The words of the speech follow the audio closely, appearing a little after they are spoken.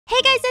Hey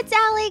guys, it's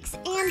Alex,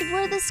 and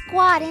we're the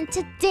squad, and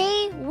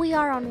today we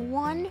are on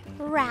One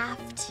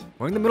Raft.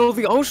 We're in the middle of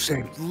the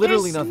ocean.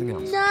 Literally There's nothing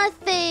else.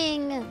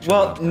 Nothing.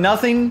 Well,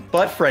 nothing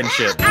but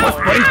friendship.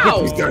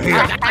 They're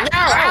here.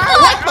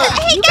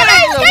 Hey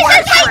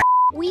guys!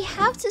 We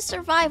have to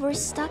survive. We're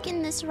stuck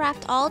in this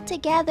raft all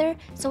together,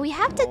 so we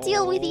have to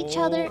deal with each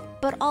other,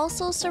 but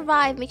also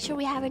survive. Make sure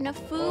we have enough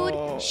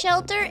food,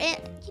 shelter, and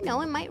you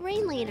know, it might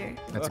rain later.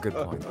 That's a good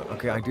point.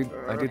 Okay, I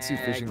did see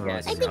fishing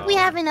rods. I think we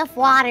have enough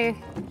water.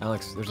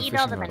 Alex, there's a Eat fishing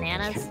all the rod over there.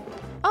 bananas.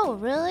 Oh,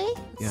 really?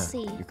 Yeah, Let's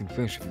see. you can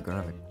fish if you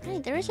grab it. Hey,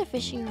 there is a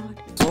fishing rod.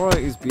 Sora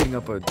is beating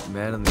up a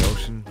man in the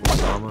ocean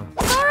with Mama.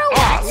 Sora,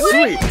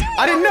 Sweet!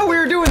 I didn't know we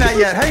were doing that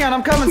yet. Hang on,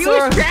 I'm coming, He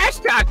Sora. was trash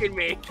talking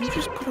me. Did you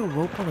just put a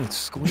rope on a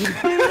squid?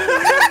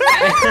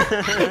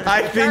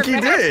 I think he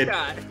did.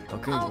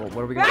 Okay, well,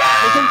 what are we gonna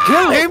do?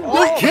 Kill him!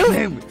 Don't kill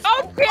him!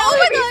 Oh, kill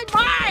Oh him, my he's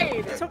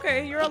fine. It's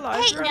okay, you're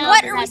alive. Hey, you're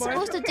what alive, are we boy.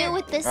 supposed to do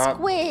with this Uh,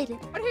 squid?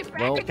 Put it back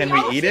Well, in can the we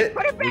ocean. eat it?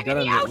 Put it back in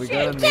the we ocean.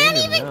 gotta Can't name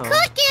him even now.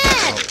 cook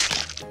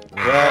it.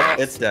 Well,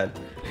 it's dead.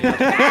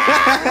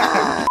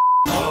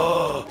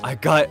 I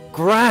got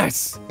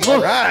grass! All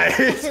Look! right.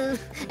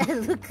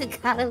 Look, I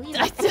gotta leave.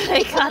 I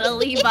got a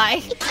Levi.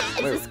 Is Wait,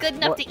 this good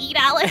enough what? to eat,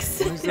 Alice?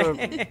 What is the...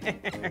 Wait a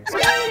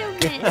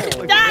minute.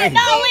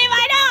 No,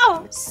 Levi,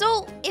 no!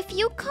 So, if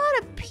you caught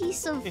a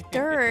piece of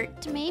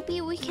dirt,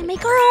 maybe we can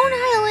make our own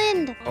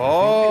island.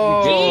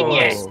 Oh.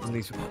 Genius.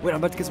 Wait, I'm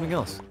about to get something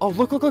else. Oh,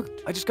 look!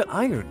 I just got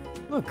iron.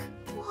 Look.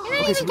 You're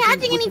not even we can-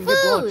 catching we any can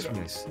get blocks food. from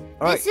this.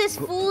 All right. This is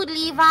food,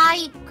 Levi.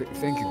 Okay,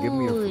 thank you. Give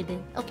me a...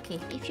 Food. Okay.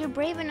 If you're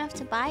brave enough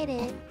to bite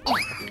it.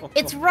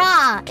 It's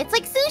raw. It's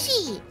like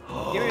sushi.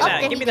 Give me Oh,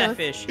 that. there Give me he that goes.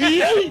 fish.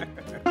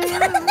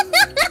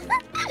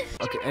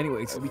 Okay,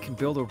 anyway, so we can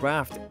build a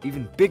raft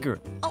even bigger.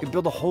 We can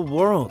build a whole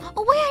world.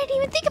 Oh wait, I didn't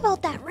even think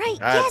about that. Right?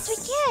 Yes, we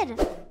can.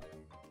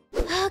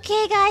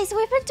 Okay, guys,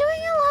 we've been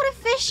doing a lot of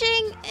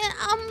fishing, and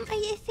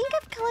I think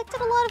I've collected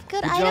a lot of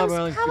good Good job, items.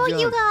 Alex, How good about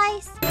you job.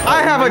 guys?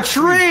 I have a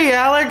tree,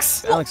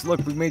 Alex. Alex,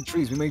 look, we made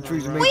trees. We made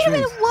trees. We made Wait a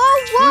trees. minute! Whoa!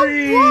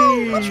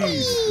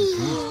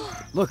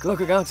 Look,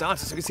 Alex,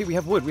 as you can see, we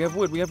have wood. We have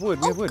wood. You can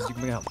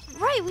make a house.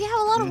 Right, we have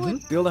a lot of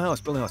wood. Build a house.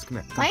 Come here.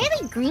 Why are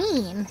they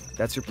green?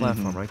 That's your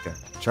platform right there.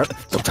 Charlie,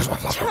 don't touch my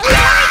platform. I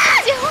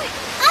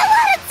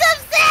wanted some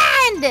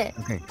sand.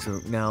 Okay, so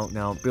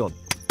now build.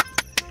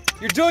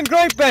 You're doing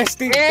great,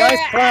 bestie. Guys,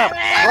 clap.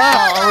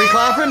 Clap. Are we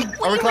clapping?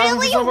 Are we clapping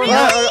for someone? You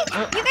guys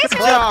Good really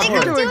job, think we're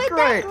I'm doing doing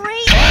great. that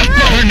great?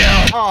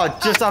 Oh,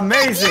 just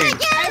amazing.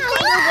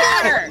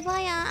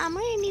 Maya, I'm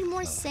gonna need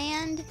more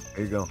sand.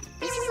 There you go.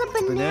 This is a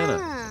Banana.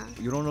 banana.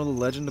 You don't know the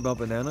legend about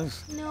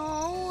bananas?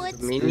 No,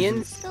 it's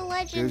Minions? the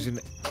legend. There's an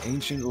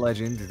ancient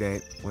legend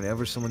that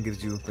whenever someone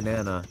gives you a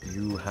banana,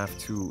 you have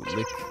to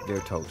lick their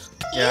toes.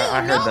 Yeah,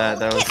 I heard that.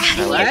 That was.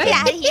 Get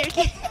out of here.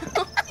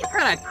 What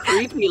kind of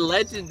creepy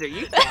legends are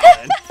you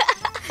telling?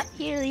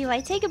 Here, Levi,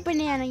 take a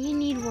banana. You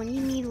need one. Oh,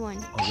 you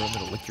want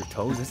me to lick your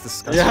toes? That's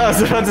disgusting. Yeah, I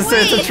was about to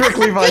say it's a trick,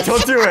 Levi.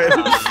 Don't do it.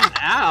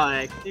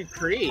 Alex, you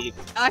creep.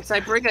 Alex, I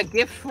bring a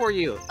gift for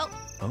you. Oh.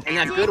 And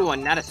a good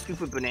one, not a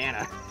stupid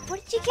banana.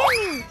 What did you get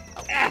me?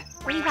 Ah,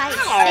 Levi,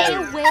 stay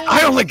away.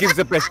 I only give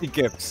the bestie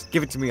gifts.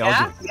 Give it to me. I'll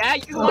yeah, do it. yeah,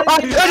 you want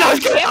to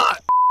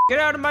Get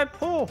out of my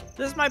pool!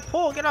 This is my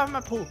pool! Get out of my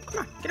pool! Come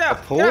on, get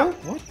out! Pool? Get out.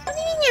 What? What do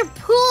you mean your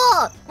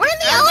pool? We're in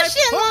the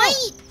ocean,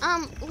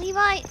 mate.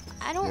 Levi,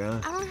 I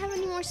don't have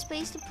any more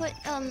space to put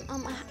a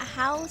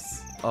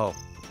house. Oh,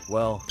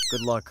 well,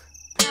 good luck.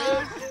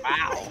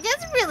 Wow.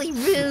 That's really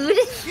rude.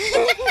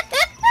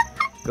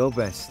 Go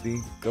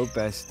bestie. Go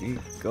bestie.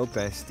 Go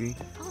bestie.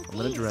 Oh, I'm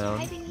gonna thanks, drown.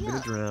 you're hyping me I'm gonna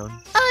up. drown.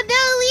 Oh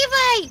no,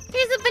 Levi!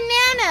 Here's a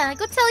banana.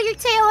 Go tell your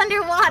tail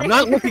underwater. I'm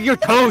not licking your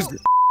toes.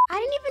 I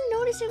didn't even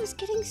notice it was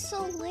getting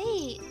so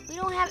late. We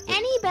don't have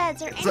any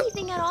beds or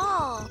anything at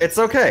all. It's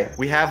okay.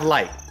 We have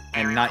light,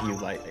 and not you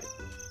light.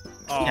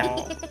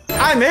 Oh.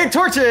 I made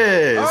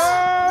torches.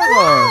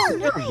 Oh,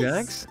 nice.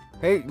 Jax.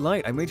 Hey,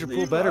 Light, I made your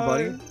pool better,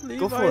 buddy.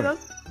 Go for it.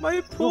 That's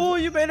my pool,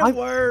 you made it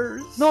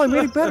worse. No, I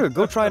made it better.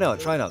 Go try it out.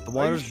 Try it out. The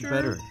water's sure?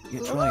 better.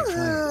 Yeah, try it.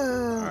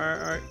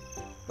 Alright.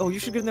 Oh, you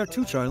should get in there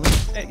too, Charlie.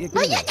 Yeah, get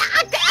in there. I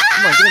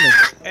Come on, get in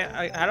there.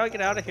 Hey, how do I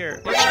get out of here?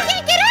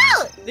 can't get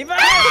out. Levi!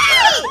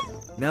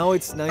 Now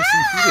it's nice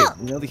and heated.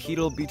 You know, the heat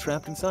will be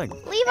trapped inside.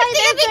 Levi,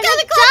 they're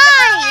gonna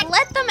die.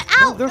 Let them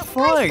No, out. they're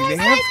fine. They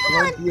have come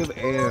on. plenty of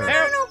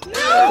air.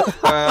 No.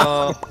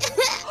 Well,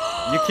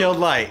 you killed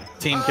light,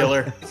 team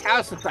killer. This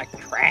house looks like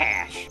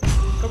trash.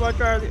 Come on,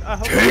 Charlie. I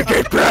hope Take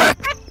it back!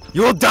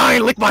 You will die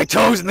and lick my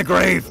toes in the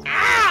grave!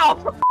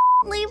 Ow!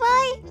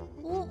 Levi,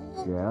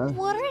 Yeah?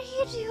 what are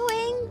you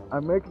doing?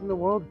 I'm making the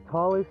world's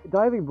tallest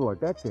diving board,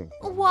 that thing.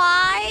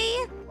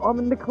 Why? I'm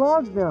in the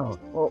clouds now.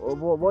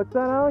 What's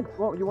that, Alex?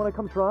 Well, you want to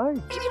come try?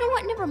 You know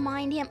what? Never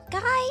mind him.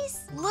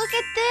 Guys, look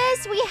at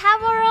this. We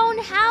have our own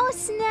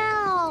house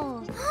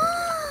now.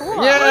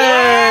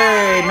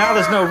 Yay! Now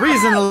there's no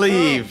reason to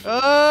leave.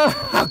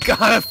 Oh, God,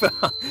 I fell.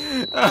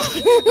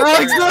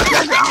 Alex, look!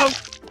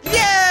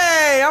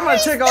 Yay! I'm gonna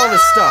take all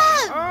this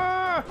stuff.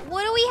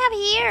 What do we have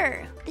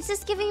here? This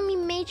is giving me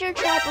major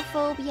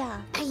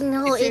trypophobia. I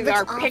know, It's it in looks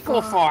our awful.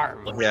 pickle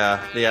farm.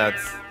 Yeah,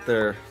 it's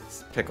their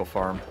pickle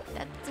farm.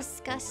 That's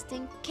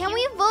disgusting. Can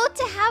we vote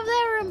to have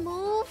that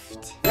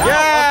removed? Yeah,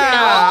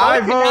 I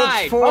vote vote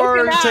denied, for vote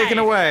denied. taking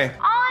away.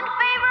 All in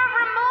favor of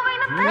removing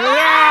the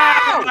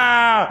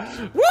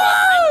Yeah!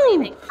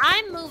 Woo!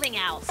 I'm moving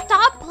out.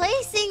 Stop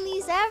placing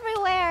these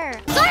everywhere.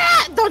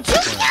 Sora, don't you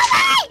kill me!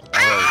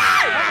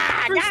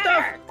 Ah, Free got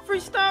stuff! her. Free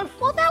stuff!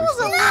 Well, that was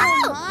a little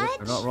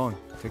They're not much. wrong.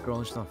 Take her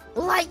own stuff.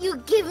 Light, you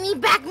give me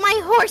back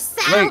my horse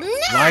saddle Wait,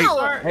 now!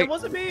 Sorry, Hey, it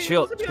wasn't me.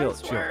 Chill, it wasn't me, chill, I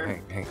chill.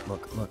 swear. Hey,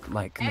 look,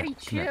 Light, come Eddie, here,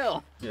 come here.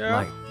 chill. Yeah.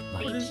 Light.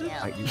 What is it?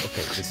 Light,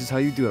 okay, this is how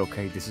you do it,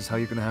 okay? This is how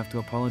you're gonna have to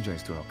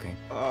apologize to her, okay?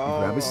 You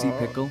grab a sea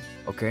pickle,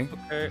 okay?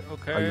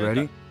 Okay. Are you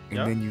ready? And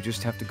Yeah. then you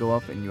just have to go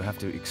up and you have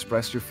to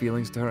express your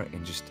feelings to her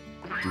and just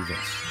do this.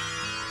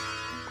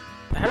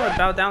 How do I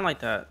bow down like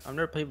that? I've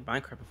never played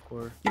Minecraft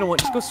before. You know what?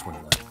 Just go swim,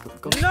 Light.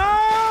 Go.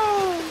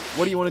 No!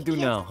 What do you want to do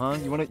now, huh?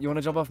 You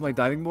wanna jump off my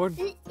diving board?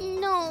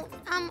 No,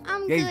 I'm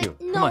Yeah, you good.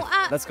 do. No, Come on,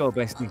 let's go,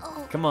 bestie.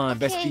 Oh, Come on,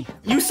 okay. bestie.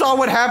 You saw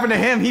what happened to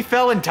him. He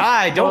fell and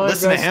died. Don't Come on,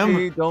 listen to him.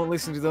 bestie. Don't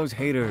listen to those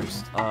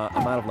haters.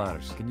 I'm out of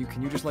ladders. Can you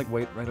just like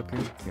wait right up here?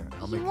 Here,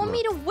 I'll make You you want up.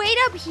 me to wait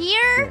up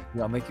here?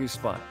 Here, I'll make you a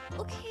spot.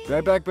 Okay. Be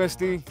right back,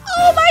 bestie.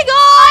 Oh my god!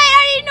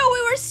 I didn't know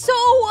we were so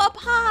up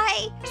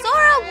high.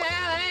 Sora,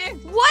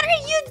 what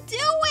are you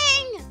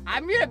doing?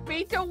 I'm gonna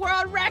beat the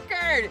world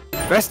record.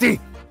 Bestie!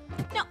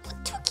 No,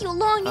 it took you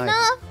long Hi.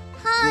 enough.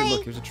 Hi. Here,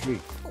 look, here's a tree.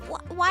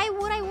 Why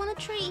would I want a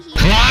tree here?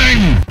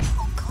 Climb!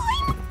 Oh,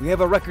 climb. We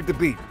have a record to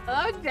beat.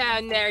 Oh,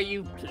 down there,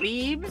 you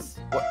plebes.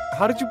 What?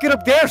 How did you get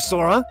up there,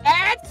 Sora?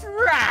 That's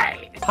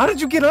right. How did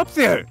you get up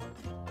there?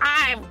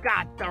 I've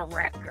got the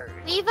record.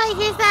 Levi,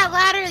 here's that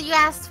ladder you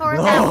asked for.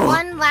 No. That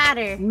one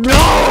ladder.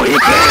 No, you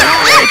can't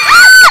have it!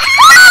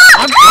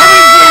 I'm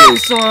coming for you,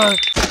 Sora!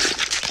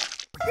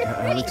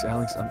 Alex,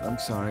 I'm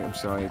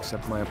sorry.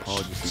 Accept my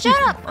apologies. Shut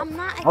up! I'm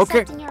not Okay.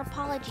 accepting your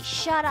apology.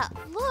 Shut up.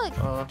 Look,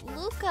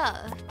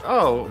 Luca.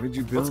 Oh, What did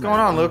you build? what's going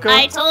on, Luca?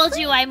 I told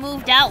you I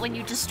moved out when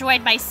you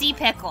destroyed my sea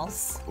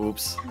pickles.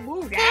 Oops.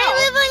 Moved Can I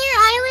live on your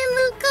island,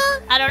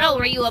 Luca? I don't know,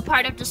 were you a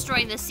part of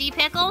destroying the sea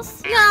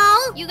pickles? No.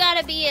 You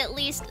gotta be at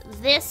least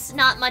this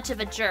not much of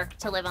a jerk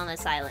to live on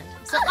this island.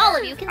 So all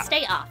of you can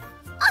stay off.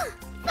 Fine,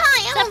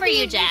 Except I'll for be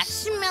you, on Jack. your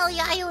smelly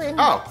island.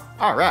 Oh,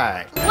 all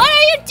right. What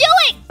are you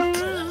doing?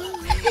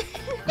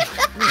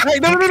 Hey,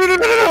 no,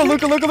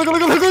 Luca, you don't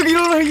know how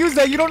to use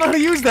that. You don't know how to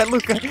use that,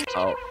 Luca.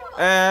 Oh.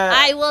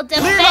 I will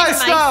defend Levi, my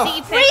stop!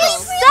 sea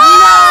pickles.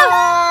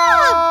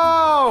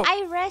 No!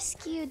 I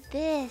rescued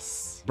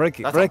this. Break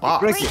it, That's break a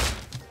box. it, break it.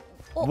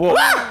 Oh, Whoa.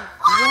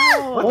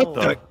 Whoa. What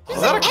the?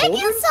 Is that a Egg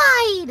cold?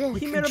 inside.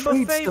 He can made a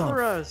trade buffet stuff.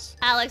 for us.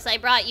 Alex, I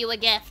brought you a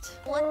gift.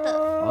 What the?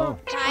 Oh.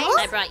 Guys?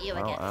 I brought you a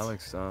Wow, gift.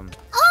 Alex, Oh my are you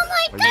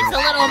It's a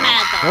little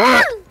mad though.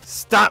 Sora,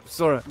 stop,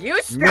 Sora.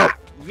 You stop.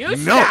 You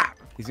No. stop.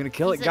 He's gonna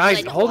kill it, He's a guys.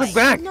 good Hold boy. it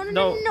back. No.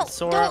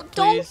 Sora, Don't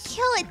please.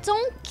 kill it.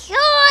 Don't kill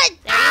it.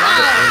 There you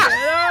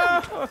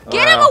go.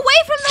 Get him away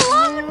from the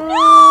lava. No.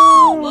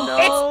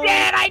 It's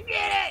dead. I did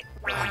it.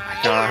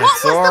 God, What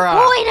was Sora. the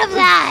point of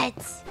that?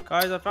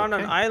 Guys, I found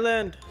an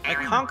island. I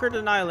conquered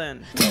an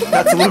island.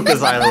 That's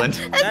Luca's island.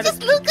 That That's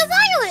just Luca's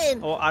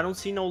island. Oh, I don't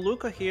see no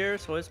Luca here,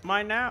 so it's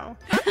mine now.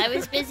 I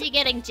was busy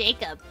getting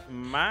Jacob.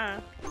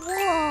 Mine.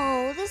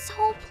 Whoa, this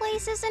whole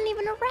place isn't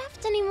even a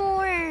raft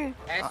anymore.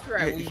 That's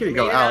right. Here you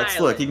go, Alex.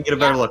 Look, you can get a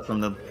better look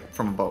from a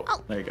boat. Oh,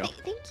 There you go.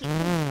 Thank you.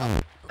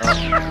 Shut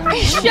up,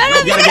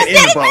 you gotta guys get in the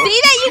didn't boat. see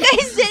that. You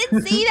guys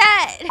didn't see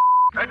that.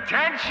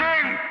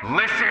 Attention!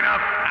 Listen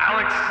up,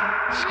 Alex.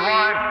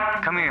 Squad,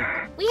 come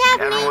here. We have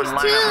Everyone names line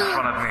up in too.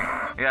 front of me.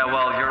 Yeah,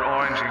 well, you're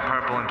orange and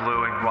purple and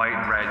blue and white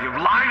and red. You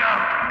line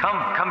up! Come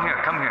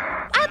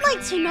here. I'd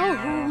like to know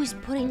who's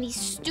putting these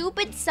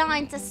stupid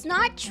signs. That's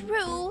not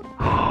true.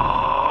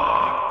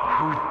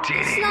 Who did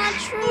It's it? not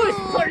Who's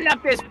true. putting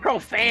up this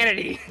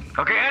profanity?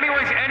 Okay,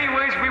 anyways,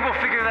 we will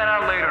figure that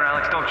out later,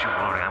 Alex. Don't you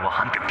worry, I will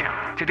hunt them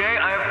down. Today,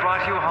 I have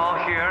brought you all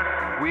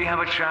here. We have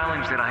a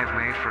challenge that I have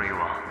made for you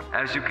all.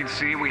 As you can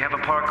see, we have a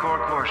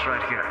parkour course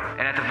right here.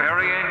 And at the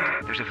very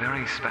end, there's a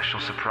very special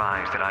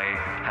surprise that I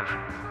have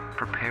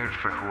prepared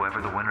for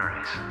whoever the winner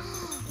is.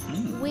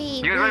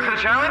 Wait. You guys ready for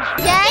the challenge?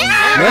 Yes.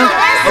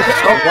 Yeah? Okay.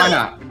 Oh, why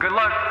not? Good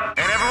luck.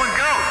 And everyone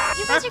go!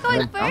 You guys are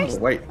going first.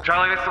 Wait.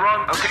 Charlie, that's the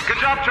wrong. Okay, good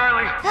job,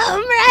 Charlie.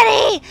 I'm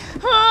ready.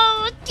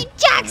 Oh,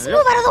 Jax,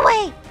 move out of the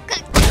way.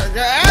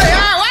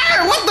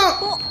 What the?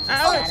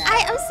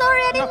 I'm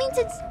sorry. I didn't mean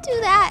to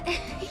do that.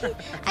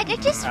 I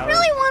just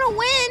really want to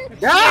win.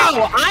 No,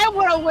 I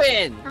want to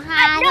win.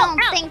 I don't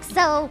think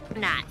so.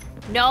 Not.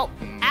 Nope.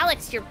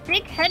 Alex, your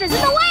big head is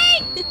in the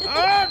way!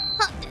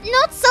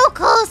 Not so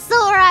close,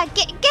 Sora.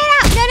 Get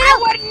out. No. I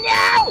wouldn't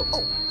know.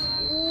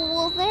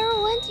 Well, there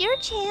went your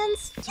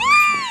chance. Yay!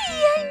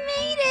 I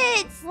made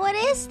it. What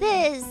is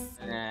this?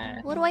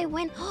 What do I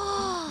win?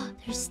 Oh,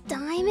 there's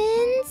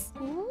diamonds.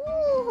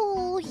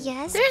 Ooh,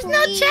 yes. There's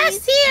no please.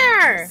 chest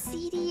here.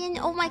 CD and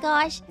oh my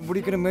gosh. What are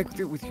you gonna make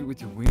with your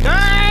wings?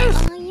 Guys!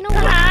 You know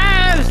what?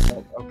 this.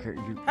 Okay.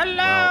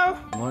 Hello.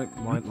 Well,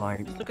 what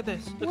light? Look at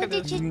this. Look What at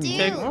this. did you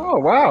Take- do? Oh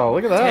wow,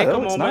 look at that. Take That a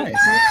looks moment. nice.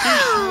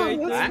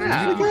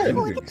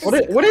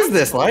 Appreciate Good. What is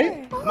this,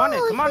 Light? Come on in.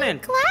 Come on in.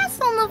 Glass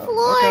on the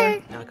floor.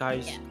 Okay. Now,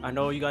 guys, I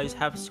know you guys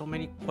have so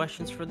many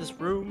questions for this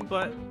room,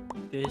 but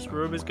this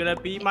room is gonna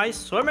be my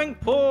swimming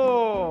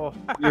pool.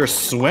 Your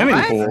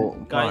swimming pool.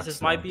 Guys,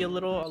 this might be a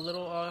little.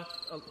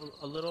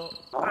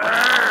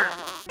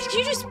 Did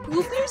you just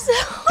poop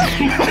yourself? What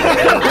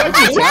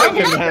you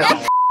talking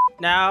about?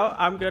 Now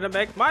I'm gonna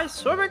make my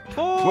swimming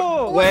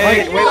pool.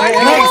 Wait. Wait, what are you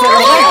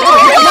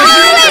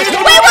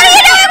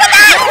doing with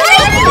that?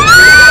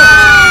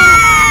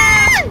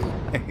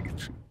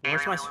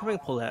 Where's my swimming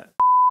pool at?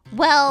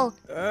 Well,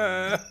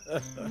 right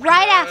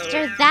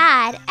after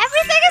that,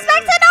 everything is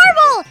back to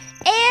normal!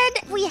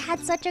 And we had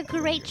such a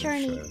great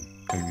journey.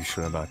 Are you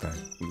sure about that?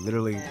 We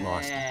literally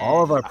lost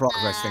all of our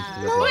progress thanks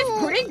to your It's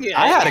blood. pretty good.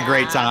 I had a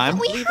great time.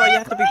 We Levi, had you a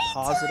have to be great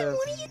positive. time.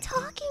 What are you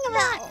talking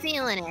Not about?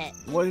 feeling it.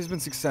 What has been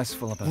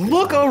successful about this?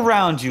 Look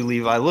around you,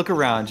 Levi. Look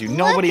around you.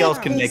 Nobody Look else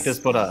at can make this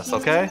but us,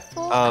 okay?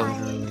 beautiful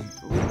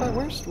Levi,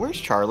 where's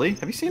Charlie?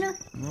 Have you seen her?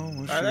 No,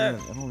 where's she Are at? there-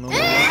 I don't know.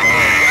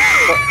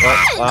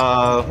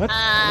 What?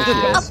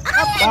 Yes.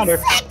 Found her.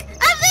 Sick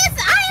of this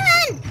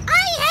island! I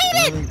hate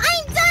it!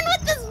 I'm done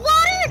with this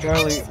water!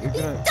 Charlie, and you're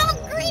these gonna- dumb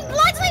green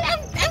blocks! I'm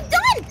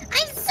done!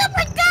 I'm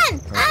super done!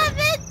 I've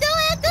been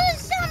doing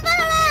this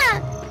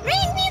shambhala!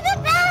 Bring me the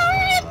power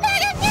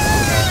back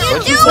again!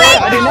 What'd you say?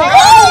 I didn't know.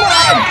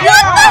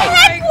 What the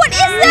heck? What is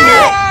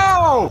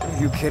that? Are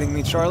you kidding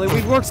me, Charlie?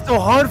 We worked so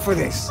hard for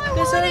this.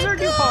 This is our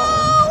new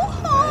home.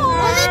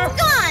 Well,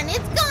 it's gone!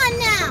 It's gone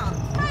now!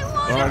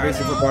 Well, I guess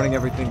if we're burning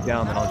everything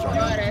down, then I'll join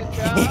you.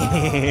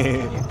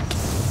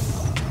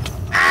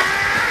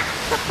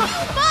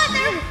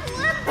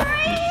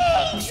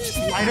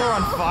 Light her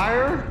on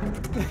fire?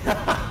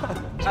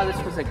 Oh,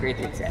 this was a great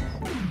success.